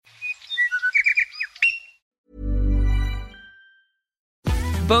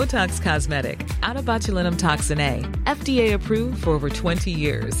Botox Cosmetic, out of botulinum toxin A, FDA approved for over 20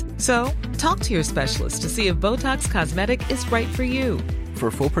 years. So, talk to your specialist to see if Botox Cosmetic is right for you. For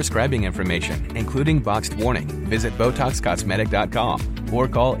full prescribing information, including boxed warning, visit BotoxCosmetic.com or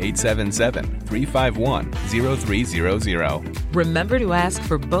call 877-351-0300. Remember to ask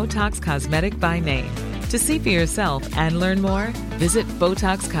for Botox Cosmetic by name. To see for yourself and learn more, visit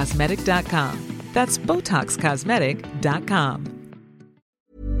BotoxCosmetic.com. That's BotoxCosmetic.com.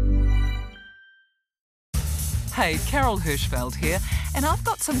 Hey, Carol Hirschfeld here, and I've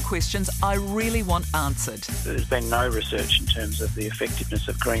got some questions I really want answered. There's been no research in terms of the effectiveness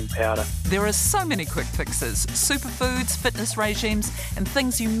of green powder. There are so many quick fixes, superfoods, fitness regimes, and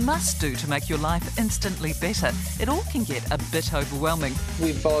things you must do to make your life instantly better. It all can get a bit overwhelming.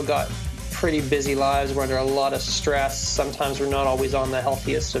 We've all got pretty busy lives. We're under a lot of stress. Sometimes we're not always on the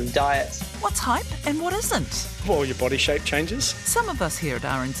healthiest of diets. What's hype and what isn't? Well, your body shape changes. Some of us here at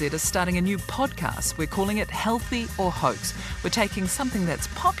RNZ are starting a new podcast. We're calling it Healthy or Hoax. We're taking something that's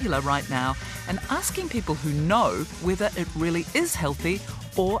popular right now and asking people who know whether it really is healthy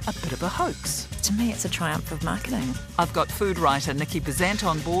or a bit of a hoax. To me, it's a triumph of marketing. I've got food writer Nikki Bezant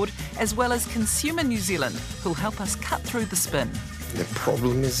on board, as well as Consumer New Zealand, who'll help us cut through the spin. The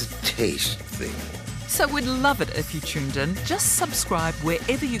problem is a taste thing. So we'd love it if you tuned in. Just subscribe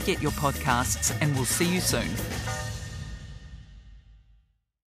wherever you get your podcasts, and we'll see you soon.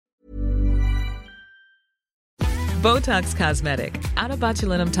 Botox Cosmetic, out of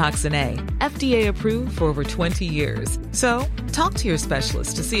botulinum toxin A, FDA approved for over 20 years. So, talk to your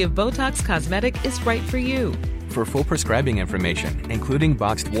specialist to see if Botox Cosmetic is right for you. For full prescribing information, including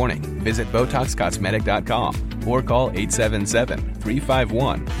boxed warning, visit BotoxCosmetic.com or call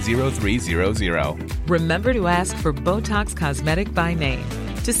 877-351-0300. Remember to ask for Botox Cosmetic by name.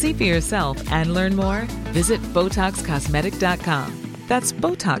 To see for yourself and learn more, visit BotoxCosmetic.com. That's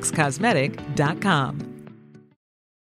BotoxCosmetic.com.